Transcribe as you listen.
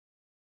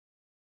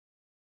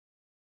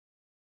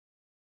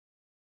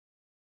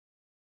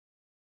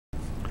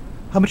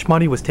How much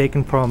money was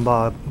taken from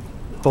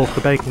both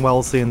the bank in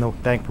Wellesley and the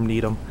bank from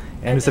Needham?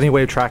 And is there any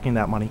way of tracking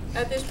that money?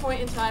 At this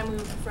point in time, we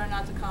would prefer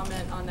not to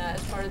comment on that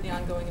as part of the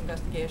ongoing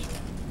investigation.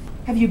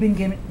 Have you been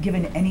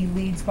given any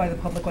leads by the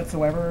public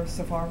whatsoever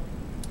so far?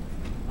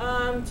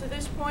 To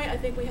this point, I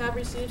think we have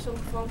received some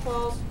phone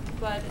calls,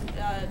 but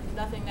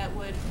nothing that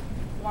would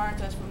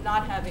warrant us from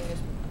not having this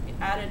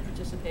added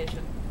participation.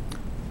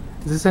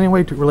 Is this any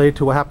way related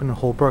to what happened in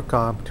Holbrook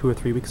 2 or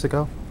 3 weeks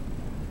ago?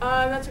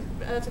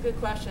 That's a good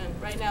question.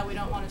 Right now, we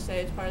don't want to say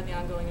it's part of the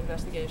ongoing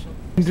investigation.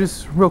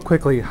 Just real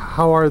quickly,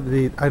 how are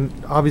and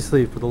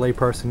obviously for the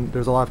layperson,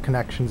 there's a lot of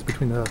connections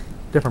between the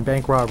different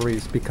bank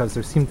robberies because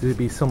there seem to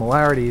be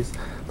similarities,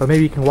 but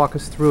maybe you can walk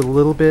us through a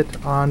little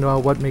bit on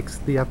what makes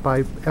the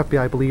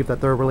FBI believe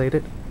that they're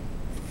related?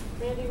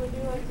 Randy, would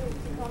you like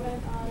to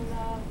comment on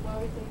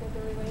why we think that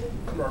they're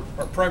related?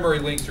 Our primary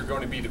links are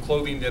going to be the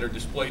clothing that are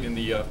displayed in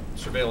the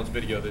surveillance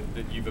video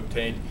that you've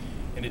obtained.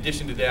 In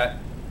addition to that,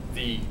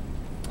 the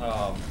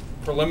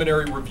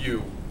preliminary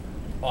review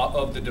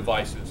of the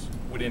devices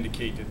would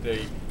indicate that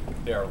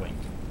they are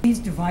linked. These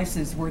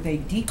devices, were they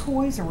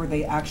decoys or were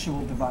they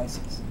actual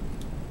devices?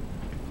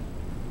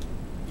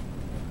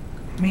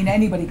 I mean,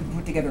 anybody could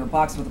put together a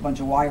box with a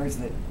bunch of wires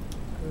that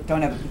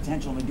don't have the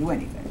potential to do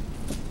anything.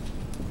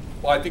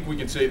 Well, I think we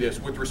can say this.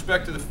 With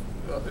respect to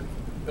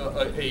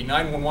a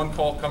 911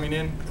 call coming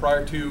in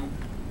prior to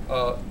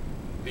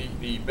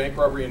the bank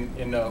robbery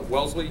in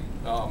Wellesley,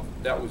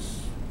 that would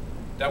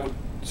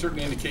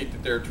certainly indicate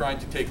that they're trying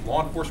to take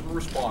law enforcement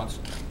response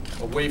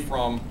away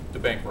from the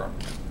bank robbery.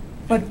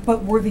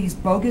 But were these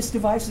bogus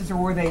devices or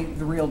were they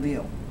the real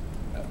deal?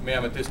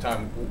 Ma'am, at this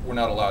time, we're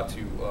not allowed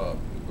to,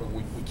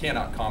 we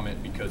cannot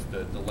comment because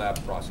the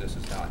lab process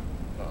has not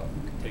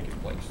taken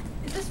place.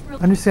 Is this real?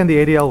 I understand the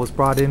ADL was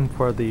brought in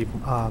for the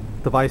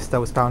device that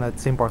was found at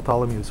St.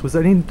 Bartholomew's. Was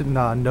there any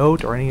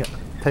note or any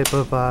type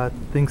of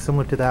thing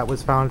similar to that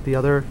was found at the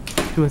other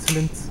 2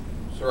 incidents?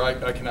 Sir,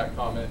 I cannot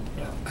comment.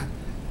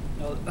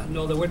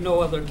 No, there were no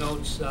other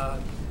notes,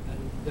 and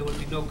there would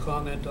be no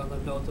comment on the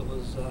note that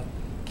was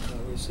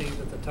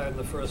received at the time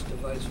the first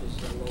device was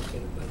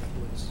located by the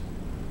police.